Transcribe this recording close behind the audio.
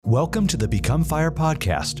Welcome to the Become Fire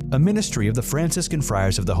podcast, a ministry of the Franciscan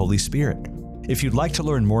Friars of the Holy Spirit. If you'd like to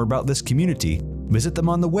learn more about this community, visit them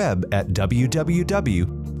on the web at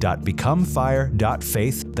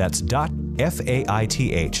www.becomefire.faith. That's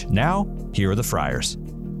 .faith. Now, here are the Friars.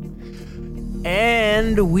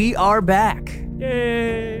 And we are back.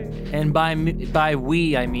 Yay! And by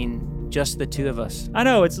we, I mean just the two of us. I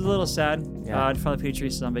know, it's a little sad. Yeah. Father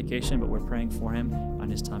Petrus is on vacation, but we're praying for him on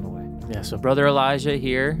his time away. Yeah, so Brother Elijah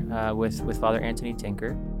here with Father Anthony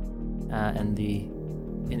Tinker and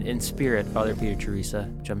in spirit, Father Peter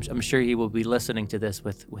Teresa, which I'm sure he will be listening to this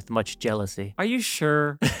with much jealousy. Are you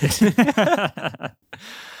sure?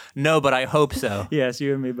 No, but I hope so. Yes,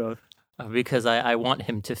 you and me both. Because I want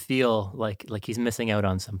him to feel like he's missing out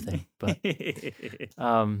on something. But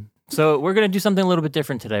so we're gonna do something a little bit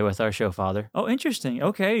different today with our show, Father. Oh, interesting.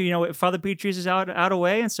 Okay, you know, Father Petrus is out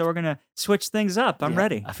away, and so we're gonna switch things up. I'm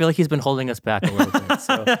ready. I feel like he's been holding us back a little bit.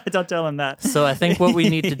 So. Don't tell him that. So I think what we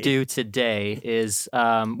need to do today is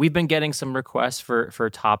we've been getting some requests for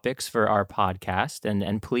topics for our podcast,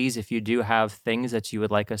 and please, if you do have things that you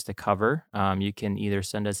would like us to cover, you can either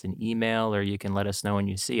send us an email or you can let us know when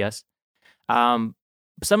you see us. Some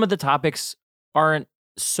of the topics aren't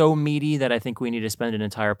so meaty that I think we need to spend an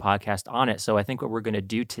entire podcast on it. So I think what we're going to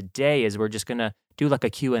do today is we're just going to do like a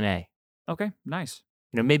Q&A. Okay, nice.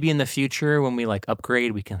 You know, maybe in the future when we like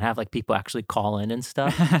upgrade, we can have like people actually call in and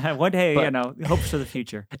stuff. One day, But- you know, hopes for the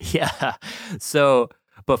future. Yeah. So,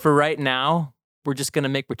 but for right now, we're just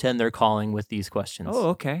going to pretend they're calling with these questions. Oh,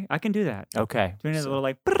 okay. I can do that. Okay. Doing a So- little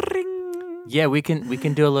like bring. yeah, we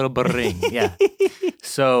can do a little bring. Yeah.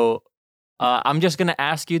 So, I'm just going to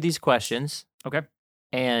ask you these questions. Okay.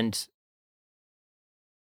 And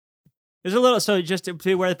There's a little, so just to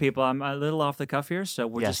be aware of the people, I'm a little off the cuff here, so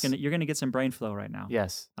we're Yes. you're gonna get some brain flow right now.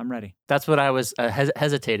 yes, I'm ready. that's what I was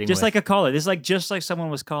hesitating Just with. like a caller. This is like just like someone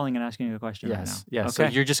was calling and asking you a question right now. Yes. Yeah. So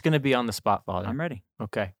Okay. you're just going to be on the spot, Father. I'm ready.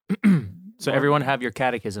 Okay. So everyone have your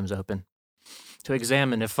catechisms open to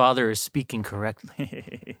examine if Father is speaking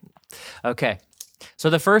correctly. Okay. So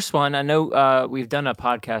the first one, I know we've done a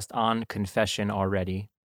podcast on confession already,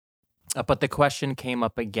 but the question came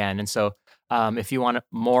up again. And so if you want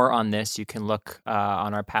more on this, you can look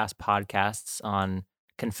on our past podcasts on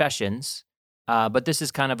confessions. But this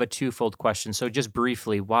is kind of a twofold question. So just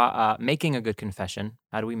briefly, why, making a good confession.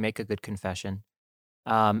 How do we make a good confession?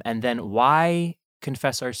 And then why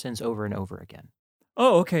confess our sins over and over again?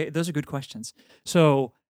 Oh, okay. Those are good questions.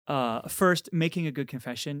 So, first, making a good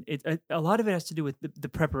confession. A lot of it has to do with the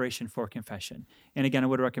preparation for confession. And again, I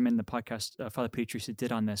would recommend the podcast Father Petrus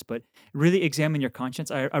did on this. But really examine your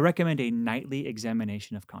conscience. I recommend a nightly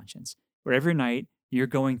examination of conscience, where every night you're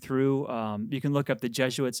going through. You can look up the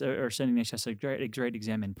Jesuits or Saint Ignatius, a great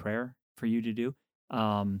examine prayer for you to do.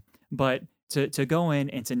 But to go in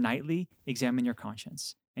and to nightly examine your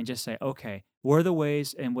conscience and just say, okay, what are the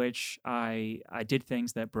ways in which I did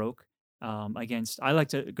things that broke against? I like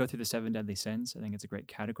to go through the 7 deadly sins. I think it's a great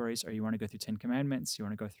categories. Or you want to go through 10 commandments. You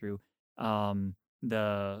want to go through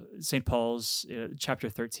the St. Paul's chapter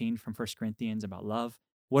 13 from 1 Corinthians about love.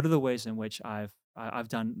 What are the ways in which I've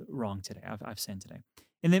done wrong today? I've sinned today.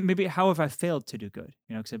 And then maybe how have I failed to do good?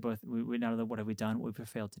 You know, because we not only what have we done, what we've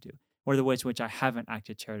failed to do. What are the ways in which I haven't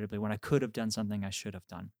acted charitably when I could have done something I should have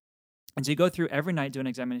done? And so you go through every night, do an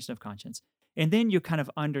examination of conscience. And then you kind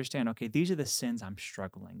of understand, okay, these are the sins I'm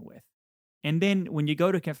struggling with. And then when you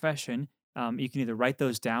go to confession, you can either write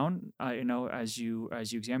those down, as you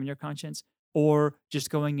examine your conscience, or just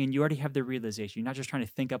going in, you already have the realization. You're not just trying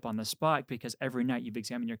to think up on the spot because every night you've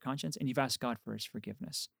examined your conscience and you've asked God for his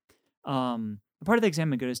forgiveness. Part of the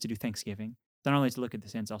examining good is to do thanksgiving. Not only to look at the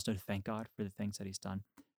sins, also to thank God for the things that he's done.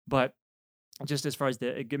 But just as far as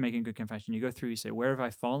making good confession, you go through, you say, where have I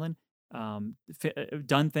fallen?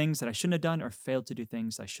 Done things that I shouldn't have done or failed to do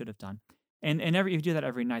things I should have done. And if you do that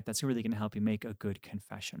every night, that's really going to help you make a good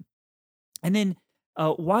confession. And then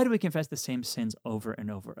why do we confess the same sins over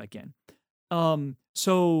and over again?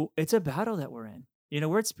 So it's a battle that we're in. You know,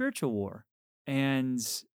 we're at spiritual war. And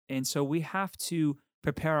so we have to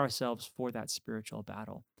prepare ourselves for that spiritual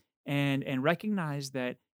battle and recognize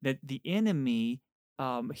that the enemy,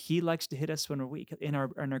 he likes to hit us when we're weak, in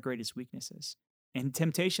our greatest weaknesses. And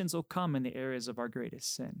temptations will come in the areas of our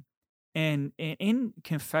greatest sin. And in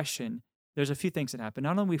confession, there's a few things that happen.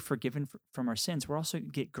 Not only are we forgiven from our sins, we also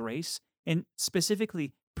get grace, and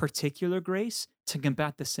specifically particular grace to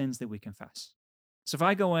combat the sins that we confess. So if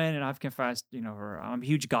I go in and I've confessed, or I'm a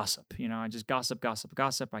huge gossip, I just gossip.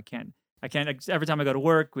 I can't, every time I go to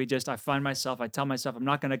work, I tell myself I'm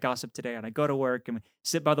not going to gossip today. And I go to work and we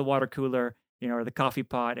sit by the water cooler, or the coffee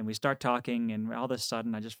pot, and we start talking, and all of a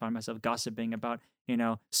sudden I just find myself gossiping about,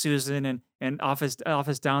 Susan and office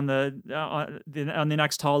down on the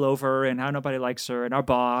next hall over, and how nobody likes her, and our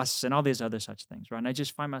boss, and all these other such things, right? And I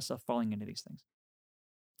just find myself falling into these things.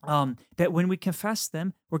 That when we confess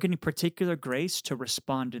them, we're getting particular grace to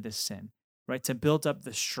respond to this sin, right? To build up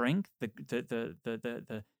the strength,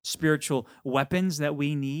 the spiritual weapons that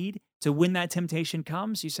we need to when that temptation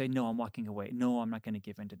comes. You say, "No, I'm walking away. No, I'm not going to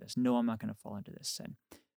give into this. No, I'm not going to fall into this sin."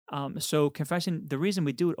 So confession, the reason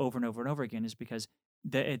we do it over and over and over again is because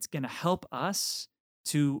it's going to help us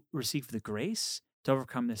to receive the grace to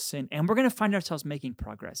overcome this sin, and we're going to find ourselves making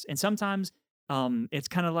progress. And sometimes it's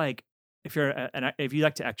kind of like if if you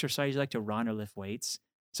like to exercise, you like to run or lift weights.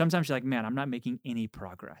 Sometimes you're like, "Man, I'm not making any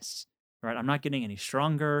progress." Right? I'm not getting any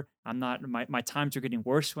stronger. I'm not, my times are getting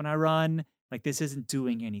worse when I run. Like this isn't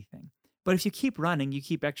doing anything. But if you keep running, you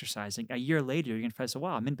keep exercising, a year later, you're going to find,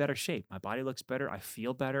 wow, I'm in better shape. My body looks better. I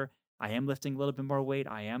feel better. I am lifting a little bit more weight.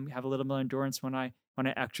 I have a little more endurance when I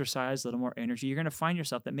exercise, a little more energy. You're going to find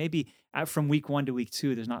yourself that maybe from week 1 to week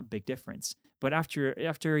 2, there's not a big difference. But after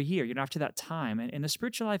a year, after that time, and the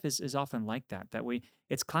spiritual life is often like that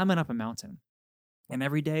it's climbing up a mountain. And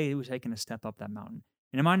every day we're taking a step up that mountain.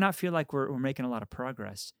 And it might not feel like we're making a lot of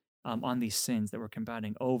progress on these sins that we're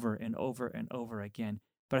combating over and over and over again.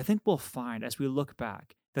 But I think we'll find as we look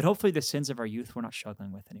back that hopefully the sins of our youth we're not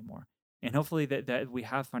struggling with anymore. And hopefully that we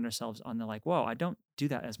have found ourselves on the like, whoa, I don't do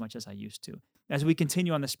that as much as I used to. As we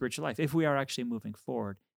continue on the spiritual life, if we are actually moving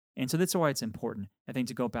forward. And so that's why it's important, I think,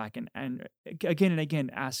 to go back and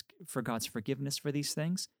again ask for God's forgiveness for these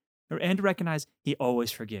things and to recognize he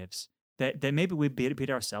always forgives. That maybe we beat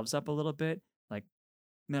ourselves up a little bit. Like,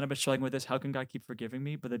 man, I've been struggling with this. How can God keep forgiving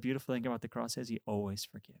me? But the beautiful thing about the cross is he always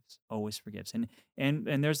forgives.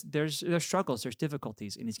 And there's struggles, there's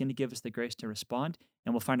difficulties, and he's going to give us the grace to respond,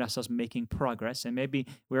 and we'll find ourselves making progress. And maybe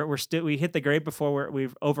we hit the grade before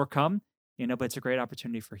we've overcome, but it's a great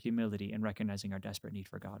opportunity for humility and recognizing our desperate need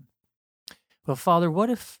for God. Well, Father, what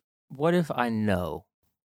if I know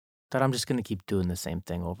that I'm just going to keep doing the same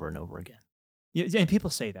thing over and over again? Yeah, and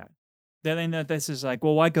people say that. Then this is like,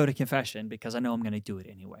 well, why go to confession? Because I know I'm going to do it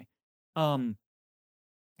anyway. And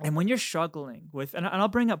when you're struggling with, and I'll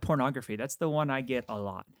bring up pornography. That's the one I get a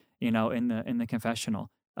lot, in the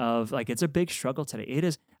confessional of like, it's a big struggle today. It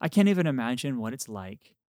is. I can't even imagine what it's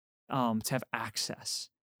like to have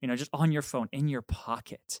access, just on your phone, in your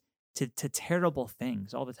pocket, to terrible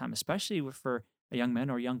things all the time, especially for young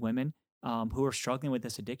men or young women who are struggling with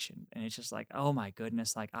this addiction. And it's just like, oh my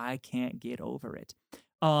goodness, like I can't get over it.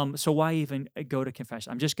 So why even go to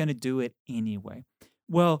confession? I'm just going to do it anyway.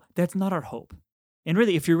 Well, that's not our hope. And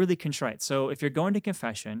really, if you're really contrite, so if you're going to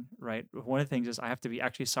confession, right, one of the things is I have to be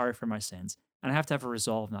actually sorry for my sins, and I have to have a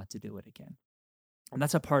resolve not to do it again. And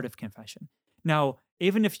that's a part of confession. Now,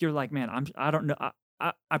 even if you're like, man, I don't know,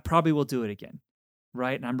 I probably will do it again,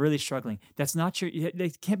 right? And I'm really struggling. That's not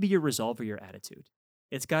it can't be your resolve or your attitude.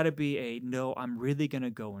 It's got to be no, I'm really going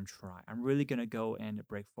to go and try. I'm really going to go and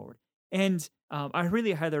break forward. And I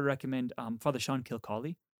really highly recommend Father Sean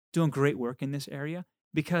Kilcawley doing great work in this area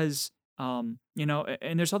because, and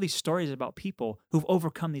there's all these stories about people who've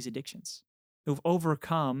overcome these addictions, who've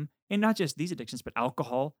overcome, and not just these addictions, but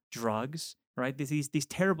alcohol, drugs, right? These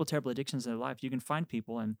terrible, terrible addictions in their life. You can find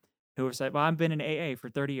people who have said, well, I've been in AA for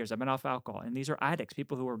 30 years. I've been off alcohol. And these are addicts.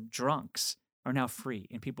 People who are drunks are now free.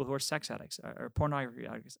 And people who are sex addicts or pornography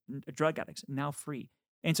addicts, drug addicts, now free.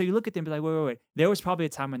 And so you look at them and be like, wait. There was probably a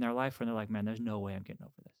time in their life when they're like, man, there's no way I'm getting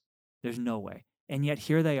over this. There's no way. And yet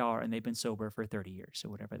here they are, and they've been sober for 30 years,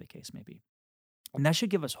 or whatever the case may be. And that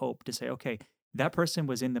should give us hope to say, okay, that person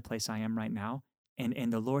was in the place I am right now,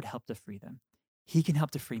 and the Lord helped to free them. He can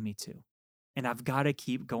help to free me too. And I've got to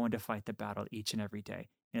keep going to fight the battle each and every day.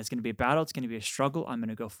 And it's going to be a battle. It's going to be a struggle. I'm going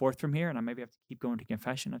to go forth from here, and I maybe have to keep going to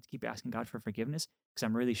confession. I have to keep asking God for forgiveness because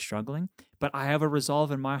I'm really struggling. But I have a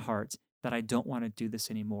resolve in my heart that I don't want to do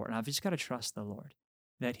this anymore. And I've just got to trust the Lord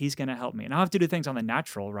that he's going to help me. And I have to do things on the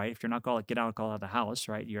natural, right? If you're not going to get alcohol out of the house,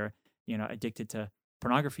 right? You're, addicted to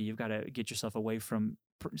pornography. You've got to get yourself away from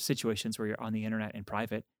situations where you're on the internet in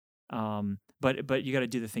private. But you got to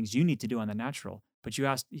do the things you need to do on the natural. But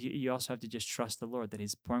you also have to just trust the Lord that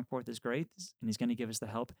he's pouring forth his grace and he's going to give us the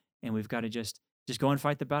help. And we've got to just go and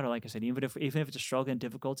fight the battle. Like I said, even if it's a struggle and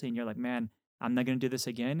difficulty and you're like, man, I'm not going to do this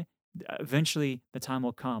again. Eventually the time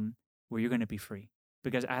will come where you're going to be free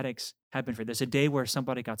because addicts have been free. There's a day where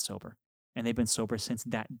somebody got sober and they've been sober since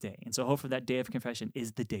that day. And so hopefully that day of confession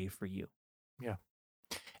is the day for you. Yeah.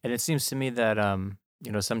 And it seems to me that,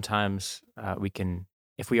 sometimes we can,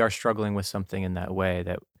 if we are struggling with something in that way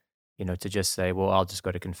that, to just say, well, I'll just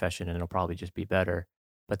go to confession and it'll probably just be better.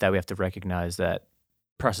 but that we have to recognize that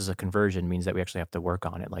process of conversion means that we actually have to work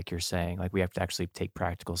on it, like you're saying. Like we have to actually take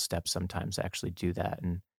practical steps sometimes to actually do that.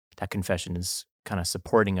 And that confession is kind of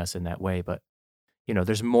supporting us in that way. But,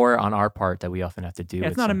 there's more on our part that we often have to do. Yeah,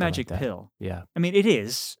 with it's not a something like magic that. pill. Yeah. I mean, it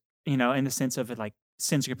is, in the sense of it, like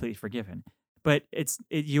sins are completely forgiven, but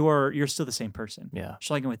you're still the same person, Yeah.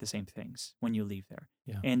 struggling with the same things when you leave there.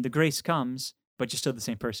 Yeah. And the grace comes, but you're still the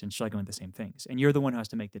same person, struggling with the same things. And you're the one who has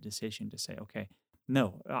to make the decision to say, okay,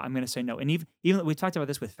 no, I'm going to say no. And even we talked about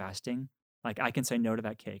this with fasting. Like I can say no to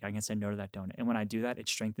that cake. I can say no to that donut. And when I do that, it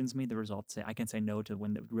strengthens me. The results say I can say no to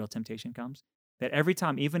when the real temptation comes. That every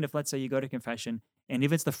time, even if let's say you go to confession, and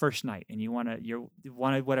if it's the first night, and you want to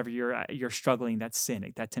whatever you're struggling, that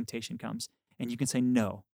sin, that temptation comes, and you can say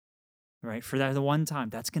no, right? For that the one time,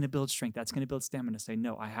 that's going to build strength. That's going to build stamina. Say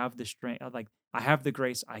no, I have the strength. Like I have the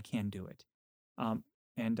grace. I can do it.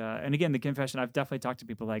 And again, the confession. I've definitely talked to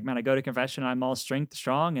people like, man, I go to confession, I'm all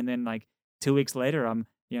strong, and then like 2 weeks later, I'm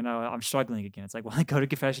struggling again. It's like, well, I go to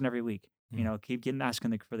confession every week. Keep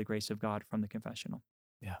asking for the grace of God from the confessional.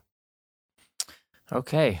 Yeah.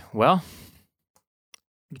 Okay. Well,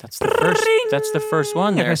 that's the first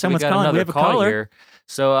one there. Okay, So we someone's got calling. We another have a call caller. here.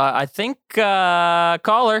 So I think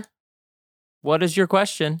caller, what is your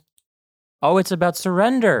question? Oh, it's about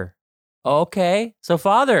surrender. Okay. So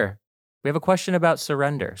Father, we have a question about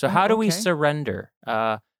surrender. So how do we okay. surrender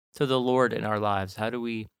to the Lord in our lives? How do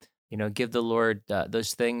we, give the Lord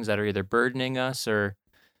those things that are either burdening us or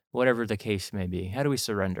whatever the case may be? How do we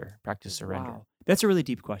surrender? Practice surrender. Wow, that's a really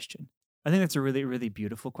deep question. I think that's a really, really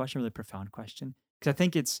beautiful question, really profound question. Because I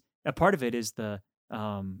think it's a part of it is the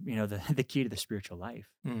key to the spiritual life.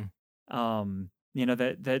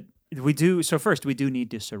 That we do. So first, we do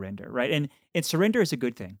need to surrender, right? And surrender is a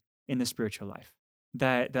good thing in the spiritual life.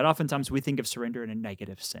 That oftentimes we think of surrender in a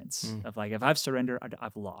negative sense of like, if I've surrendered,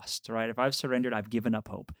 I've lost, right? If I've surrendered, I've given up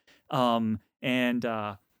hope. And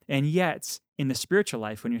yet in the spiritual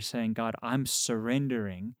life, when you're saying, God, I'm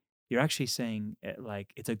surrendering, you're actually saying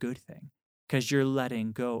like it's a good thing because you're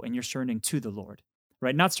letting go and you're surrendering to the Lord,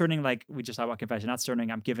 right? Not surrendering like we just talked about confession, not surrendering,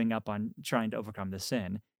 I'm giving up on trying to overcome the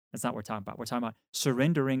sin. That's not what we're talking about. We're talking about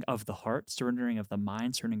surrendering of the heart, surrendering of the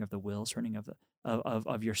mind, surrendering of the will, surrendering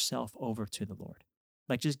of yourself over to the Lord.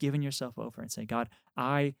 Like just giving yourself over and saying, God,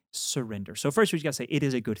 I surrender. So first we got to say it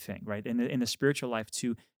is a good thing, right? In the spiritual life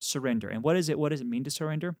to surrender. And what is it? What does it mean to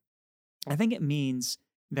surrender? I think it means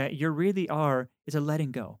that you really are, it's a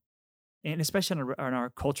letting go. And especially in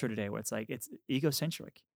our culture today where it's like, it's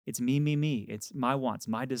egocentric. It's me. It's my wants,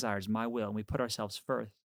 my desires, my will. And we put ourselves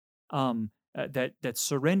first. That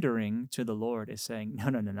surrendering to the Lord is saying, no,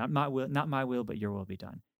 not my will, but your will be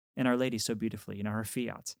done. And Our Lady so beautifully, her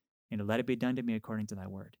fiat, let it be done to me according to thy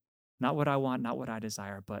word. Not what I want, not what I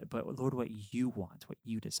desire, but Lord, what you want, what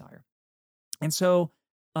you desire. And so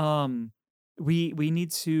we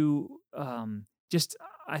need to just,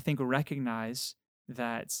 I think, recognize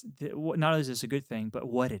that not only is this a good thing, but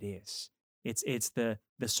what it is. It's the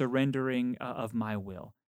surrendering of my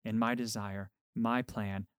will and my desire, my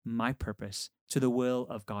plan, my purpose to the will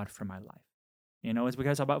of God for my life. It's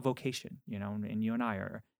because it's about vocation, and you and I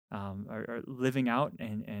are living out,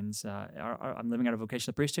 and I'm living out a vocation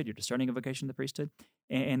of the priesthood. You're discerning a vocation of the priesthood,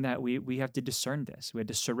 and that we have to discern this. We have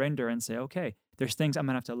to surrender and say, okay, there's things I'm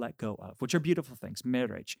gonna have to let go of, which are beautiful things: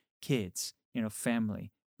 marriage, kids,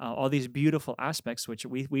 family, all these beautiful aspects, which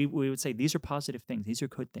we would say these are positive things, these are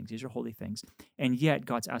good things, these are holy things, and yet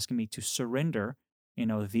God's asking me to surrender,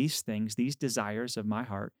 these things, these desires of my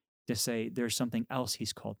heart, to say there's something else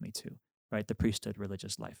He's called me to, right? The priesthood,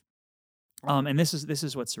 religious life. And this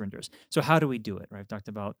is what surrender is. So how do we do it? Right? I've talked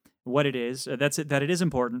about what it is. That it is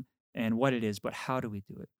important and what it is, but how do we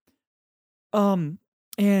do it?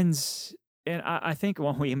 And I think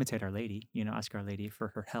when we imitate Our Lady, ask Our Lady for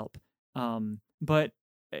her help. But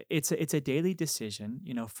it's a daily decision.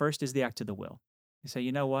 First is the act of the will. You say,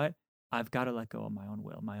 you know what? I've got to let go of my own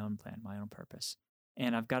will, my own plan, my own purpose,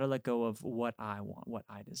 and I've got to let go of what I want, what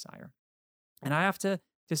I desire, and I have to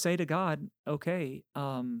say to God, okay,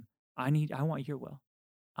 I want your will.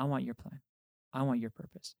 I want your plan. I want your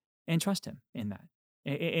purpose. And trust Him in that.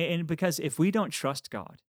 And because if we don't trust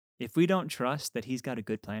God, if we don't trust that He's got a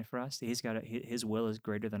good plan for us, His will is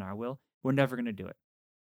greater than our will, we're never going to do it.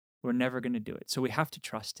 We're never going to do it. So we have to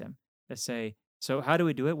trust Him. To say, so how do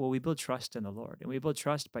we do it? Well, we build trust in the Lord. And we build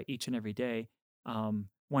trust by each and every day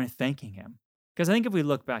when thanking Him. Because I think if we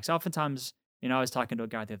look back, so oftentimes, I was talking to a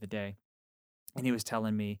guy the other day, and he was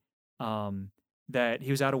telling me that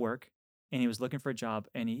he was out of work and he was looking for a job,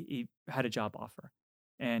 and he had a job offer.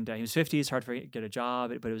 And he was 50. It's hard for him to get a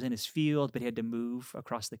job, but it was in his field, but he had to move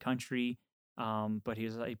across the country. But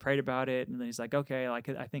he prayed about it, and then he's like, okay, like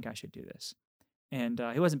I think I should do this. And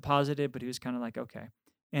he wasn't positive, but he was kind of like, okay.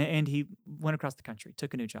 And he went across the country,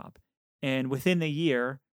 took a new job, and within the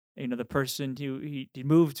year, the person who he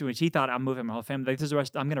moved to, which he thought, I'm moving my whole family. Like, this is the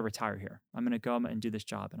rest. I'm going to retire here. I'm going to go and do this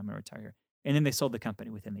job, and I'm going to retire here. And then they sold the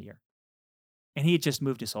company within the year. And he had just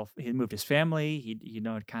moved he moved his family.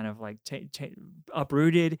 Had kind of like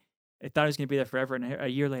uprooted. I thought he was going to be there forever. And a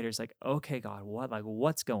year later, it's like, okay, God,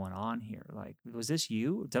 what's going on here? Like, was this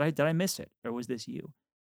you? Did I miss it, or was this you?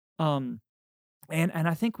 Um, and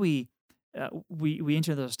I think we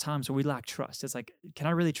enter those times where we lack trust. It's like, can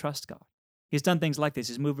I really trust God? He's done things like this.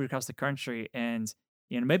 He's moved across the country, and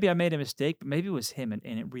maybe I made a mistake, but maybe it was him, and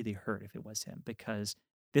it really hurt if it was him, because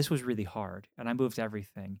this was really hard, and I moved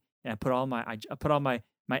everything, and I put all my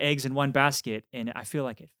eggs in one basket, and I feel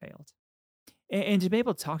like it failed. And to be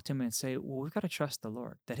able to talk to him and say, well, we've got to trust the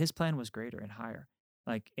Lord, that His plan was greater and higher,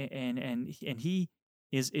 like, and He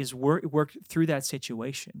is worked through that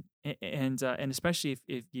situation, and especially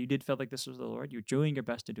if you did feel like this was the Lord, you're doing your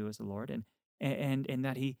best to do as the Lord, and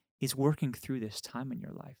that He's working through this time in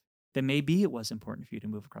your life. That maybe it was important for you to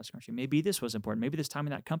move across the country. Maybe this was important. Maybe this time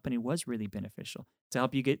in that company was really beneficial to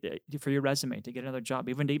help you get for your resume, to get another job,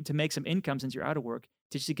 even to make some income since you're out of work,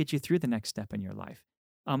 to just get you through the next step in your life.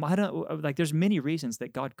 I don't like. There's many reasons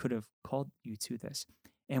that God could have called you to this,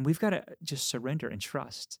 and we've got to just surrender and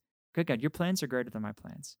trust. Good God, your plans are greater than my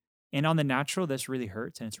plans. And on the natural, this really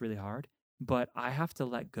hurts and it's really hard. But I have to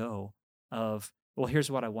let go of, well, here's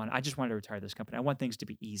what I want. I just want to retire this company. I want things to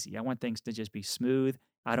be easy. I want things to just be smooth.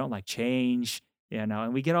 I don't like change,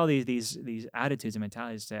 And we get all these attitudes and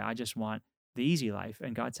mentalities to say, I just want the easy life.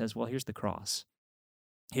 And God says, well, here's the cross.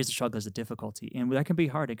 Here's the struggles, the difficulty. And that can be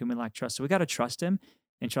hard. It can be lack trust. So we got to trust Him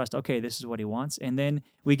and trust, okay, this is what He wants. And then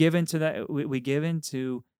we give into that, we give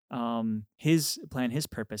into His plan, His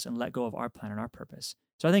purpose, and let go of our plan and our purpose.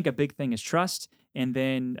 So I think a big thing is trust, and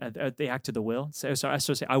then the act of the will. So I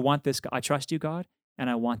say, I want this. I trust you, God, and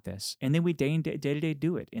I want this. And then we day to day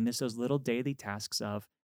do it. And those little daily tasks of,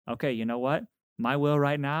 okay, you know what? My will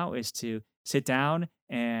right now is to sit down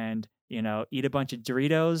and eat a bunch of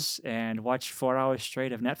Doritos and watch 4 hours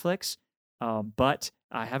straight of Netflix. But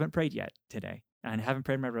I haven't prayed yet today, and I haven't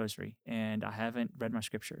prayed my rosary, and I haven't read my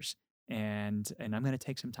scriptures. And I'm going to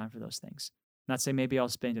take some time for those things. Not say maybe I'll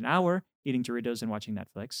spend an hour eating Doritos and watching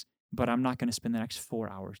Netflix, but I'm not going to spend the next 4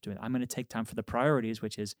 hours doing it. I'm going to take time for the priorities,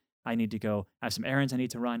 which is I need to go, I have some errands I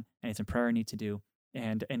need to run, I need some prayer I need to do.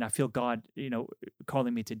 And I feel God,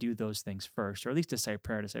 calling me to do those things first, or at least to say a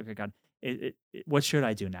prayer to say, okay, God, what should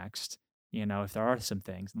I do next? If there are some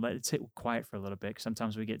things, let it sit quiet for a little bit. 'Cause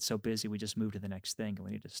sometimes we get so busy, we just move to the next thing and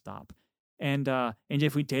we need to stop. And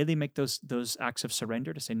if we daily make those acts of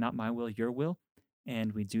surrender to say, not my will, your will,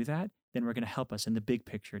 and we do that, then we're going to help us in the big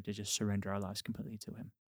picture to just surrender our lives completely to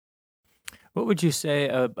Him. What would you say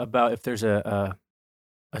about if there's a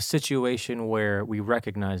situation where we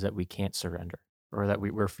recognize that we can't surrender, or that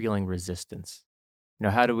we're feeling resistance?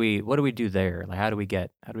 What do we do there? Like, how do we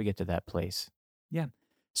get to that place? Yeah.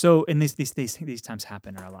 So, and these times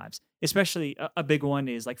happen in our lives, especially a big one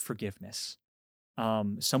is like forgiveness.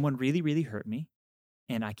 Someone really, really hurt me,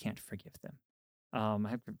 and I can't forgive them.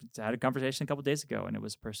 I had a conversation a couple days ago, and it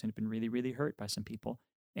was a person who'd been really, really hurt by some people.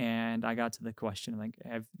 And I got to the question, like,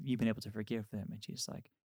 have you been able to forgive them? And she's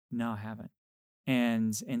like, no, I haven't.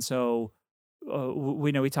 And so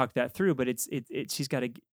we talked that through, but she's got to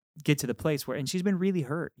get to the place where, and she's been really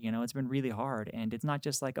hurt, it's been really hard. And it's not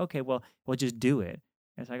just like, okay, well, we'll just do it.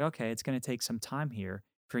 It's like, okay, it's going to take some time here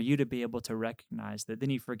for you to be able to recognize that the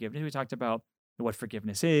need for forgiveness. We talked about what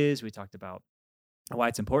forgiveness is. We talked about why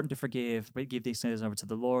it's important to forgive, but give these things over to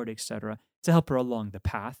the Lord, etc., to help her along the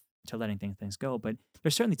path to letting things go. But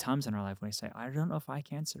there's certainly times in our life when we say, I don't know if I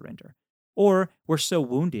can surrender. Or we're so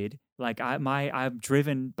wounded, like I'm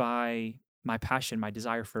driven by my passion, my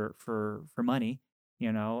desire for money,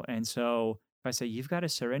 and so if I say, you've got to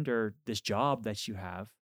surrender this job that you have,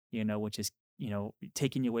 which is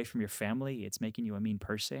taking you away from your family, it's making you a mean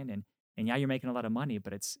person, and yeah, you're making a lot of money,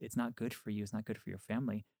 but it's not good for you, it's not good for your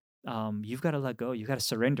family. You've got to let go, you've got to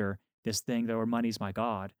surrender this thing that, where money's my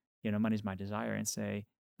God, money's my desire, and say,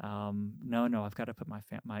 no, I've got to put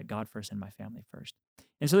my God first and my family first.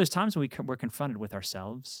 And so there's times when we're confronted with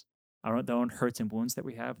ourselves, our own hurts and wounds that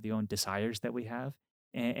we have, the own desires that we have,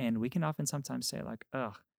 and we can often sometimes say like,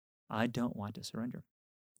 ugh, I don't want to surrender.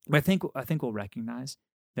 But I think we'll recognize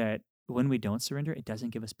that when we don't surrender, it doesn't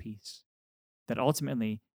give us peace. That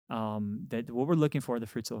ultimately, that what we're looking for, the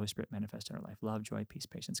fruits of the Holy Spirit manifest in our life: love, joy, peace,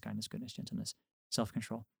 patience, kindness, goodness, gentleness,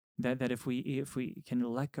 self-control. That if we can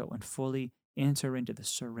let go and fully enter into the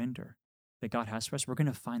surrender, that God has for us, we're going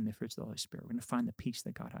to find the fruits of the Holy Spirit. We're going to find the peace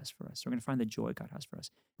that God has for us. We're going to find the joy God has for us.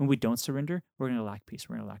 When we don't surrender, we're going to lack peace.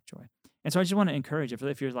 We're going to lack joy. And so I just want to encourage,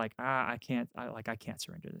 if you're like, I can't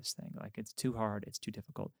surrender this thing. Like, it's too hard. It's too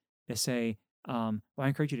difficult. To say, well, I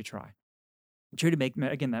encourage you to try. Try to make,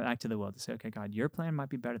 again, that act to the will, to say, okay, God, your plan might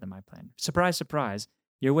be better than my plan. Surprise, surprise.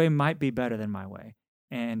 Your way might be better than my way.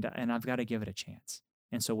 And I've got to give it a chance.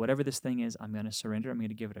 And so whatever this thing is, I'm going to surrender. I'm going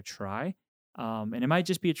to give it a try. And it might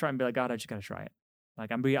just be a try and be like, God, I just got to try it.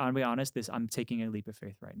 Like, I'm be honest, I'm taking a leap of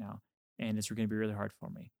faith right now. And it's going to be really hard for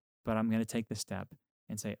me. But I'm going to take the step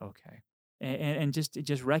and say, okay. And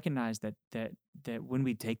just recognize that when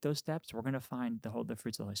we take those steps, we're going to find the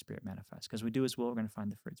fruits of the Holy Spirit manifest. Because we do His will, we're going to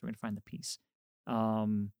find the fruits. We're going to find the peace.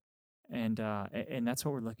 And that's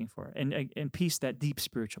what we're looking for. And peace, that deep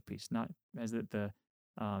spiritual peace, not as the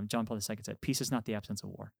John Paul II said, peace is not the absence of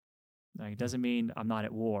war. Like, it doesn't mean I'm not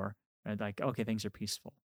at war. Right? Like, okay, things are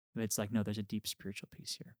peaceful. But it's like, no, there's a deep spiritual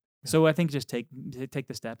peace here. Yeah. So I think just take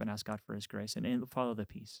the step and ask God for His grace and follow the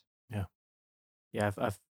peace. Yeah. Yeah.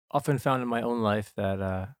 I've often found in my own life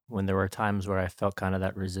that when there were times where I felt kind of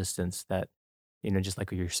that resistance, that, just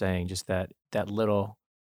like what you're saying, just that little,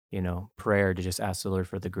 prayer to just ask the Lord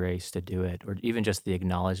for the grace to do it, or even just the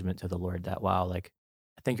acknowledgement to the Lord that, wow, like,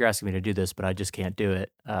 I think you're asking me to do this, but I just can't do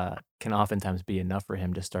it, can oftentimes be enough for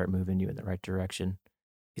Him to start moving you in the right direction.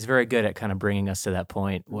 He's very good at kind of bringing us to that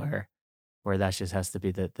point where that just has to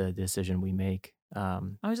be the decision we make.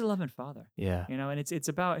 He's a loving Father. Yeah. And it's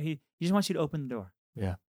about, He just wants you to open the door.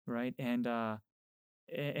 Yeah. Right. And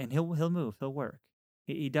he'll move, he'll work.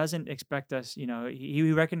 He doesn't expect us,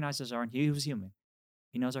 he recognizes he was human.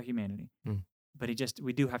 He knows our humanity, but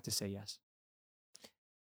we do have to say yes.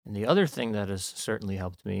 And the other thing that has certainly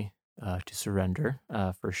helped me to surrender,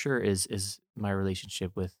 for sure, is my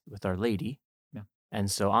relationship with Our Lady. Yeah.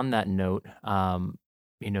 And so on that note,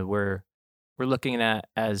 we're looking at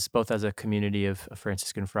both as a community of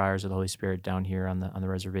Franciscan friars of the Holy Spirit down here on the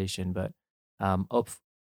reservation, but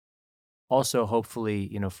also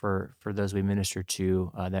hopefully, for those we minister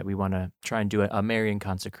to, that we want to try and do a Marian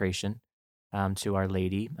consecration to Our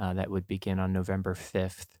Lady that would begin on November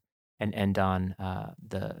 5th and end on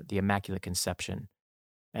the Immaculate Conception.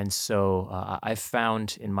 And so I've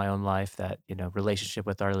found in my own life that, relationship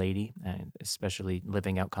with Our Lady, and especially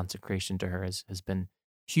living out consecration to her, has been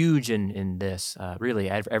huge in this, really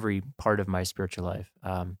every part of my spiritual life,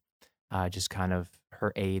 just kind of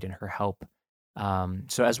her aid and her help.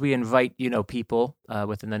 So as we invite, people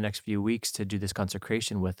within the next few weeks to do this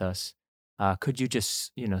consecration with us, could you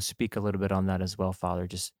just, speak a little bit on that as well, Father?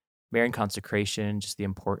 Just Marian consecration, just the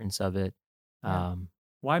importance of it. Yeah.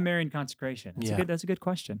 Why Marian consecration? That's a good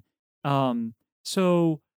question.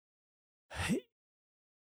 So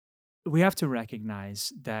we have to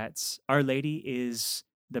recognize that Our Lady is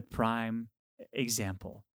the prime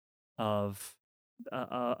example of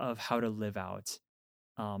how to live out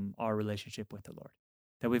our relationship with the Lord.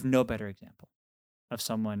 That we have no better example of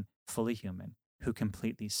someone fully human who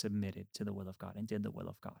completely submitted to the will of God and did the will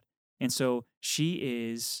of God. And so she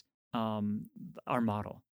is our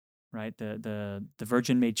model, right? The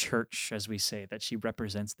Virgin made church, as we say, that she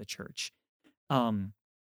represents the church. And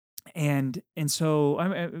so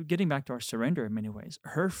I'm getting back to our surrender in many ways.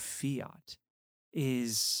 Her fiat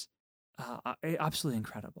is absolutely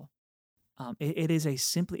incredible.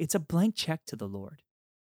 It's a blank check to the Lord.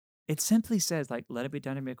 It simply says, like, let it be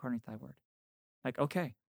done to me according to thy word. Like,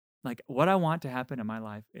 okay, like, what I want to happen in my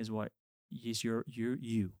life is what is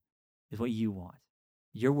is what you want.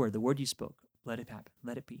 Your word, the word you spoke, let it happen,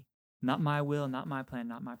 let it be. Not my will, not my plan,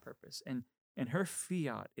 not my purpose. And her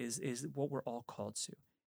fiat is what we're all called to.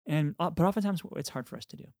 And but oftentimes it's hard for us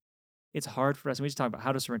to do. It's hard for us. And we just talk about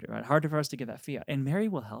how to surrender, right? Hard for us to give that fiat. And Mary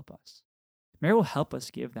will help us. Mary will help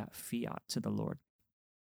us give that fiat to the Lord.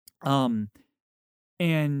 And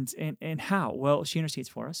how? Well, she intercedes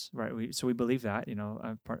for us, right? So we believe that,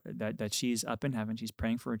 that she's up in heaven, she's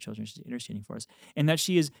praying for her children, she's interceding for us, and that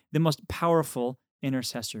she is the most powerful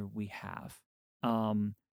intercessor we have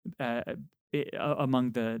among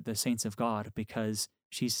the saints of God, because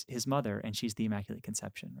she's His mother and she's the Immaculate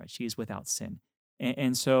Conception, right? She is without sin.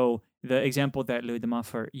 And so the example that Louis de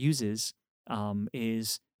Montfort uses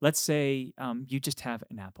is, let's say you just have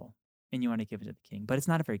an apple and you want to give it to the king, but it's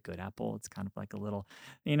not a very good apple. It's kind of like a little,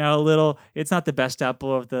 it's not the best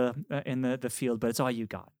apple of in the field, but it's all you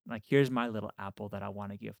got. Like, here's my little apple that I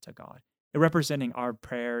want to give to God. Representing our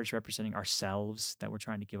prayers, representing ourselves that we're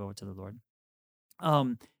trying to give over to the Lord.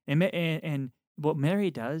 And what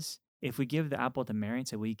Mary does, if we give the apple to Mary and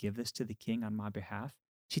say, will you give this to the king on my behalf?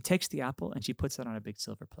 She takes the apple and she puts it on a big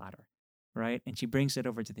silver platter, right? And she brings it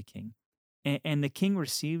over to the king. And the king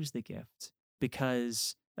receives the gift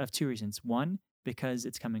because of two reasons. One, because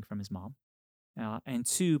it's coming from his mom, and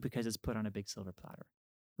two, because it's put on a big silver platter,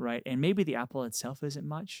 right? And maybe the apple itself isn't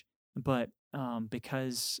much, but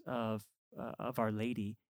because of Our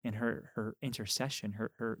Lady and her intercession,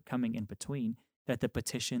 her coming in between, that the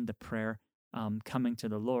petition, the prayer, coming to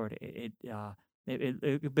the Lord, it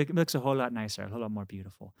looks a whole lot nicer, a whole lot more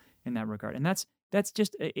beautiful in that regard. And that's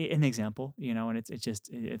just an example, and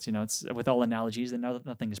it's with all analogies, and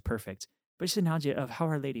nothing is perfect, but it's an analogy of how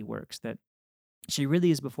Our Lady works. That she really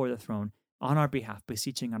is before the throne on our behalf,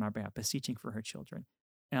 beseeching on our behalf, beseeching for her children,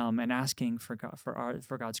 and asking for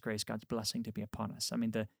God's grace, God's blessing to be upon us. I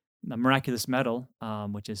mean, the miraculous medal,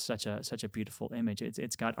 which is such a beautiful image.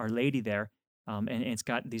 It's got Our Lady there, and it's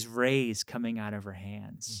got these rays coming out of her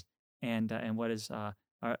hands. And what is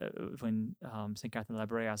when Saint Catherine de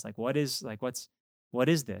Labouré asks, what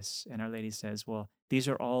is this? And Our Lady says, well, these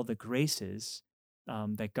are all the graces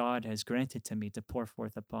that God has granted to me to pour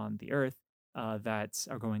forth upon the earth, that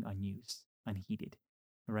are going unused, unheeded,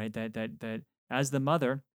 right? That as the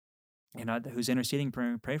mother, who's interceding,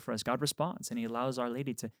 pray for us, God responds, and He allows Our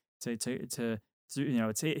Lady to it's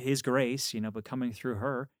His grace, but coming through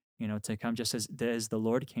her, to come just as the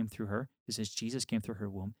Lord came through her, just as Jesus came through her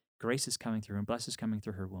womb. Grace is coming through, and bless is coming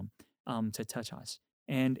through her womb, to touch us.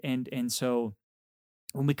 And so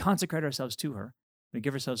when we consecrate ourselves to her, we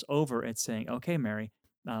give ourselves over at saying, okay, Mary,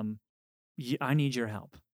 I need your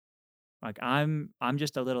help. Like I'm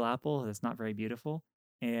just a little apple that's not very beautiful,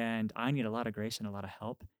 and I need a lot of grace and a lot of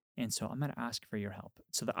help. And so I'm going to ask for your help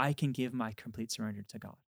so that I can give my complete surrender to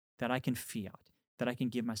God, that I can fiat, that I can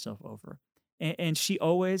give myself over. And she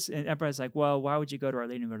always, and everybody's like, well, why would you go to Our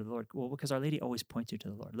Lady and go to the Lord? Well, because Our Lady always points you to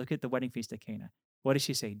the Lord. Look at the wedding feast at Cana. What does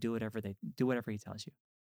she say? Do whatever He tells you.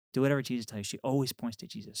 Do whatever Jesus tells you. She always points to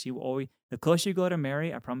Jesus. The closer you go to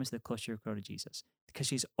Mary, I promise, the closer you go to Jesus, because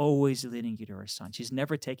she's always leading you to her Son. She's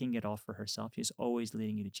never taking it all for herself. She's always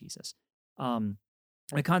leading you to Jesus.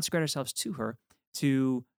 We consecrate ourselves to her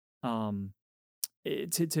to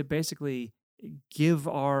basically give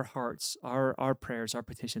our hearts, our prayers, our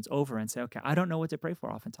petitions over, and say, okay, I don't know what to pray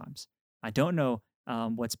for oftentimes. I don't know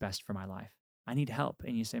what's best for my life. I need help.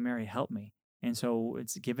 And you say, Mary, help me. And so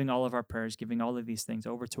it's giving all of our prayers, giving all of these things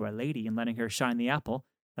over to Our Lady and letting her shine the apple,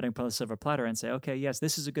 letting her put a silver platter and say, okay, yes,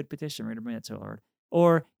 this is a good petition. We're going to bring it to the Lord.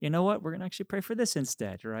 Or, you know what, we're going to actually pray for this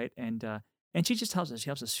instead, right? And she just helps us. She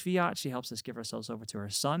helps us fiat. She helps us give ourselves over to her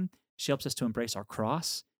Son. She helps us to embrace our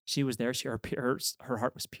cross. She was there. Her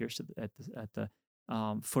heart was pierced at the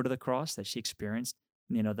foot of the cross, that she experienced,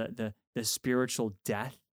 the spiritual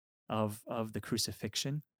death of the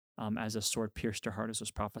crucifixion, as a sword pierced her heart, as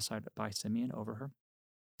was prophesied by Simeon over her.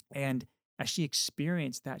 And as she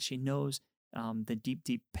experienced that, she knows the deep,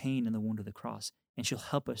 deep pain in the wound of the cross, and she'll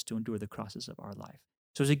help us to endure the crosses of our life.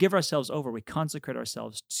 So as we give ourselves over, we consecrate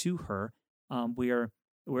ourselves to her. We're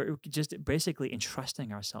just basically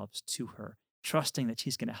entrusting ourselves to her, trusting that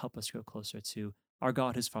she's going to help us grow closer to our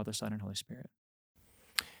God, His Father, Son, and Holy Spirit.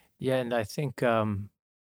 Yeah, and I think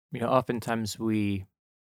oftentimes we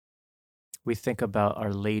think about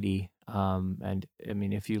Our Lady, and I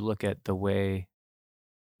mean, if you look at the way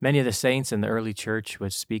many of the saints in the early church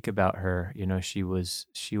would speak about her, she was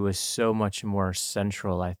so much more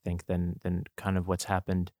central, I think, than kind of what's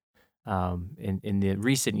happened in the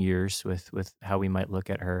recent years with how we might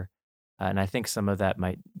look at her. And I think some of that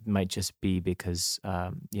might just be because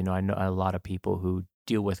I know a lot of people who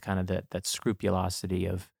deal with kind of that scrupulosity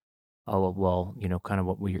of, oh well, kind of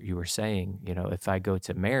what you were saying. If I go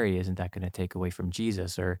to Mary, isn't that going to take away from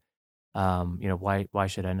Jesus? Or why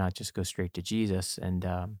should I not just go straight to Jesus? And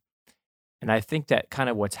I think that kind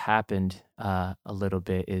of what's happened a little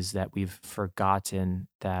bit is that we've forgotten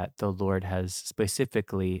that the Lord has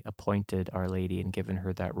specifically appointed Our Lady and given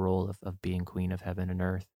her that role of being Queen of Heaven and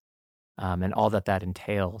Earth, and all that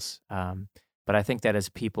entails. But I think that as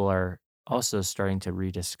people are also starting to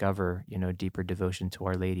rediscover, deeper devotion to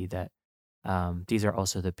Our Lady, that these are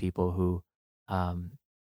also the people who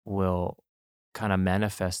will kind of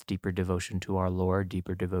manifest deeper devotion to our Lord,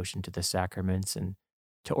 deeper devotion to the sacraments and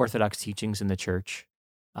to Orthodox teachings in the church.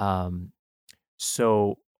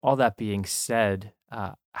 So all that being said,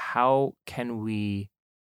 how can we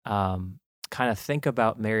kind of think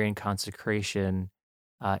about Marian consecration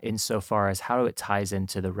insofar as how it ties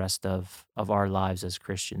into the rest of our lives as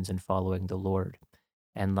Christians and following the Lord?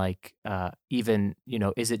 And even,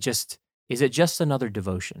 is it just another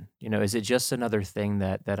devotion? Is it just another thing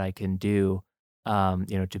that I can do,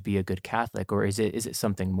 to be a good Catholic, or is it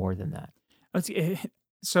something more than that?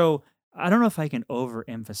 So I don't know if I can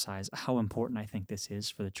overemphasize how important I think this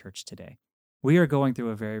is for the church today. we are going through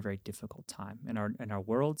a very, very difficult time in our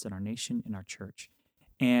worlds, in our nation, in our church,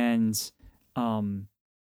 and um,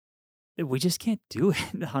 we just can't do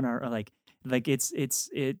it on our like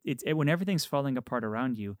when everything's falling apart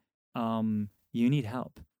around you. You need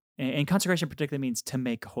help, and consecration particularly means to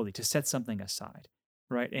make holy, to set something aside,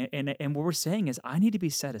 right? And what we're saying is, I need to be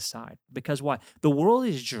set aside because why? The world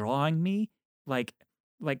is drawing me like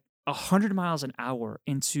like 100 miles an hour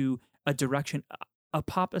into a direction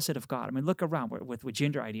opposite of God. I mean, look around with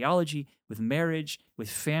gender ideology, with marriage, with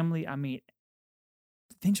family. I mean,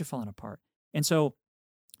 things are falling apart, and so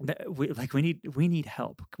we need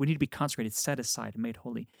help. We need to be consecrated, set aside, and made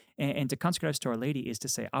holy. And to consecrate us to Our Lady is to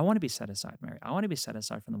say, I want to be set aside, Mary. I want to be set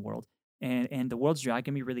aside from the world, and the world's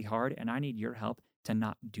dragging me really hard, and I need your help to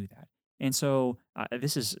not do that. And so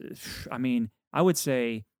this is, I mean, I would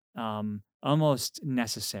say almost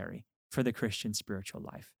necessary for the Christian spiritual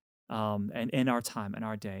life. And in our time, in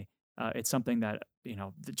our day, it's something that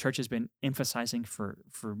the church has been emphasizing for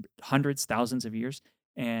hundreds, thousands of years,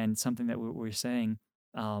 and something that we're saying.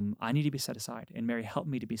 I need to be set aside, and Mary helped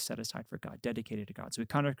me to be set aside for God, dedicated to God. So we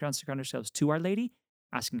consecrate ourselves to Our Lady,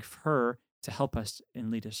 asking her to help us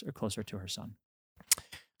and lead us closer to her Son.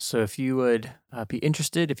 So if you would be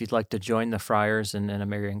interested, if you'd like to join the friars in a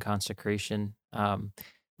Marian consecration,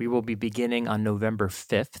 we will be beginning on November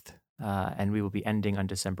 5th, and we will be ending on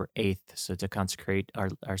December 8th. So to consecrate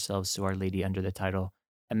ourselves to Our Lady under the title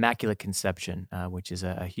Immaculate Conception, which is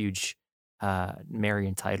a huge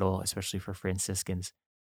Marian title, especially for Franciscans.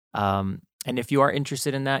 And if you are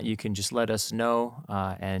interested in that, you can just let us know.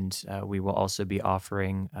 And we will also be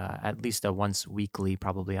offering at least a once weekly,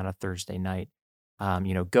 probably on a Thursday night,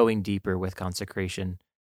 going deeper with consecration,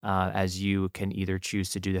 as you can either choose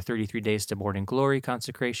to do the 33 Days to Morning Glory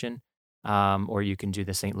consecration, or you can do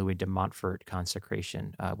the St. Louis de Montfort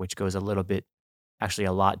consecration, which goes a lot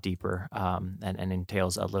deeper, and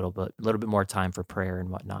entails a little bit more time for prayer and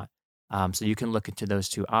whatnot. So you can look into those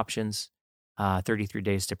two options. 33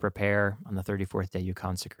 days to prepare. On the 34th day, you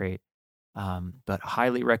consecrate. But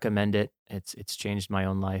highly recommend it. It's changed my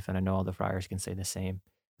own life, and I know all the friars can say the same.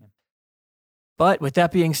 But with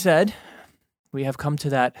that being said, we have come to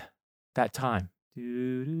that time.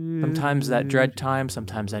 Sometimes that dread time,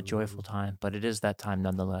 sometimes that joyful time, but it is that time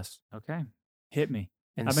nonetheless. Okay, hit me.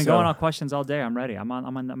 And I've been going on questions all day. I'm ready. I'm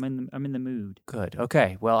in the mood. Good.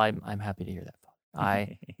 Okay. Well, I'm happy to hear that.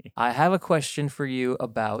 I have a question for you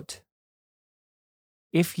about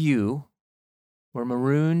if you were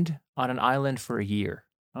marooned on an island for a year.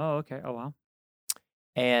 Oh, okay. Oh, wow.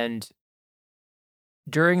 And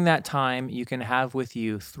during that time, you can have with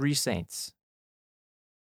you 3 saints.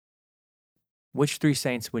 Which 3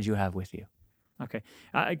 saints would you have with you? Okay.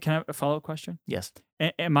 Can I have a follow-up question? Yes.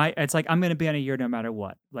 It's like I'm going to be on a year no matter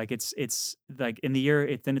what. Like it's like in the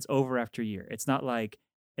year, then it's over after a year. It's not like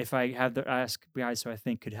if I have to ask guys who I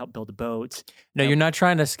think could help build a boat. No, you're not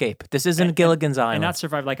trying to escape. This isn't Gilligan's Island. And not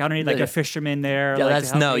survive. Like I don't need like a fisherman there. Yeah, like,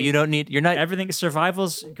 you don't need. You're not. Everything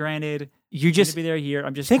survival's granted. You just be there a year.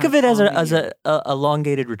 I'm just think of it as a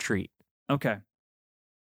elongated retreat. Okay.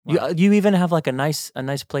 Wow. You even have like a nice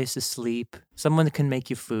place to sleep. Someone can make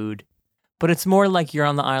you food, but it's more like you're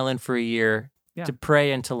on the island for a year to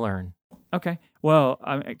pray and to learn. Okay. Well,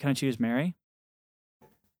 can I choose Mary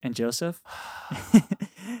and Joseph?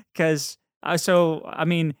 Because I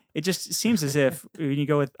mean, it just seems as if when you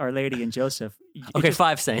go with Our Lady and Joseph. Okay,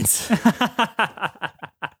 5 saints.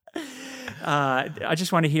 I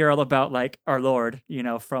just want to hear all about like our Lord,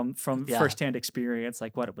 from firsthand experience,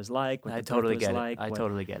 like what it was like. What I totally get it. I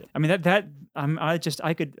totally get it. I mean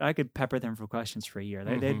I could pepper them for questions for a year.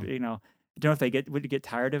 They I don't know if they would get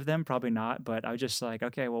tired of them. Probably not. But I was just like,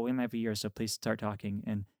 okay, well, we only have a year, so please start talking,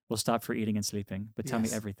 and we'll stop for eating and sleeping. But tell me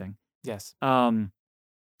everything. Yes. And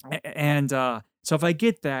so if I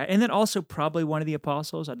get that, and then also probably one of the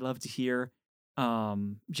apostles, I'd love to hear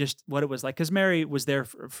just what it was like, because Mary was there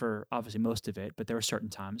for obviously most of it, but there were certain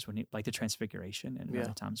times when like the Transfiguration, and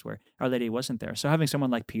other times where Our Lady wasn't there. So having someone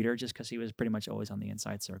like Peter, just because he was pretty much always on the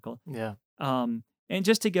inside circle. Yeah. And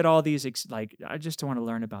just to get all these I just want to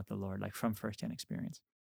learn about the Lord, like from firsthand experience.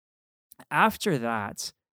 After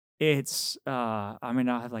that, it's I'll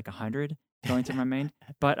have like 100 going through my mind,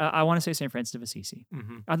 but I want to say St. Francis of Assisi.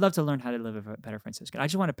 Mm-hmm. I'd love to learn how to live a better Franciscan. I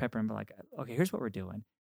just want to pepper him, but like, okay, here's what we're doing.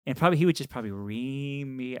 And probably he would just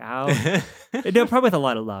ream me out. No, probably with a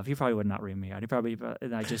lot of love. He probably would not ream me out. He probably,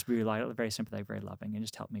 I just be very sympathetic, very loving, and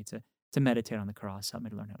just help me to meditate on the cross, help me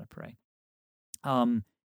to learn how to pray. And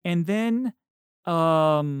then,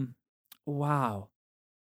 wow,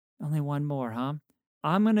 only one more, huh?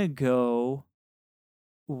 I'm gonna go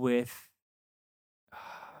with.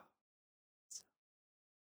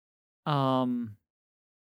 Wow.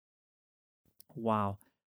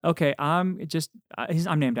 Okay, I'm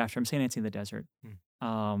named after him, Saint Anthony in the Desert.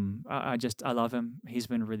 I love him. He's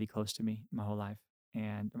been really close to me my whole life,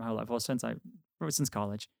 well, since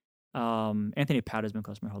college. Anthony Padua has been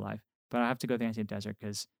close to my whole life, but I have to go to Anthony Desert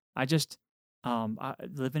because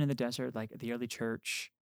living in the desert, like the early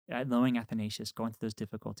church, knowing Athanasius, going through those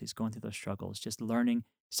difficulties, going through those struggles, just learning,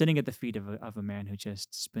 sitting at the feet of a man who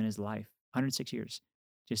just spent his life, 106 years,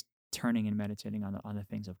 just turning and meditating on the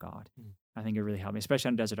things of God. I think it really helped me, especially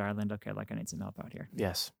on a desert island. Okay, like I need some help out here.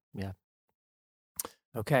 Yes. Yeah.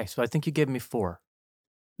 Okay, so I think you gave me 4.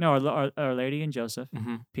 No, Our Lady and Joseph,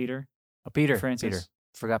 Peter. Oh, Peter. Francis. Peter.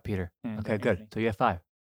 Forgot Peter. And Okay, good. Anthony. So you have 5.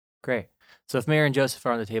 Great. So if Mary and Joseph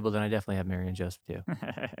are on the table, then I definitely have Mary and Joseph too.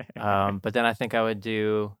 But then I think I would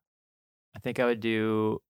do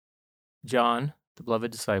John, the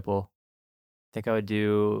beloved disciple. I think I would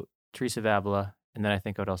do Teresa of Avila, and then I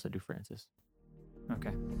think I would also do Francis.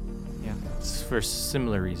 Okay. Yeah. It's for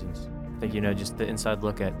similar reasons. I think, just the inside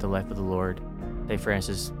look at the life of the Lord. Hey,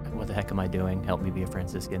 Francis, what the heck am I doing? Help me be a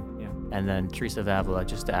Franciscan. Yeah. And then Teresa of Avila,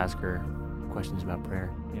 just to ask her questions about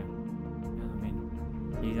prayer. Yeah.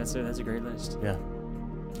 That's a great list. Yeah.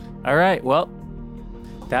 All right. Well,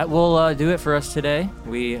 that will do it for us today.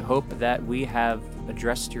 We hope that we have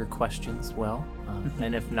addressed your questions well.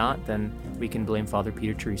 And if not, then we can blame Father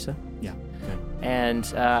Peter Teresa. Yeah. Good. And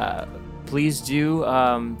please do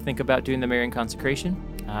think about doing the Marian consecration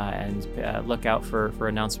and look out for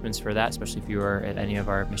announcements for that, especially if you are at any of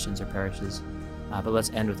our missions or parishes. But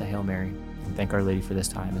let's end with a Hail Mary and thank Our Lady for this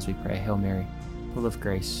time as we pray. Hail Mary, full of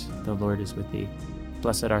grace, the Lord is with thee.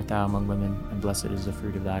 Blessed art thou among women, and blessed is the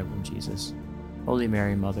fruit of thy womb, Jesus. Holy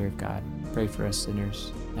Mary, Mother of God, pray for us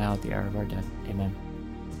sinners, now at the hour of our death. Amen.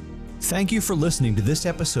 Thank you for listening to this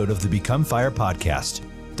episode of the Become Fire podcast.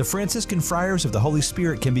 The Franciscan Friars of the Holy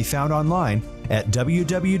Spirit can be found online at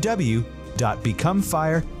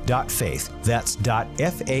www.becomefire.faith. That's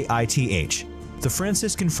 .faith. The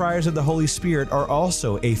Franciscan Friars of the Holy Spirit are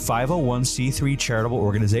also a 501c3 charitable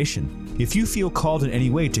organization. If you feel called in any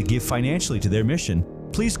way to give financially to their mission,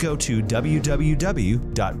 please go to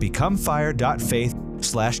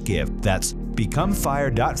www.becomefire.faith/give. That's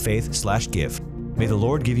becomefire.faith/give. May the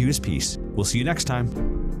Lord give you his peace. We'll see you next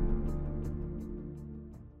time.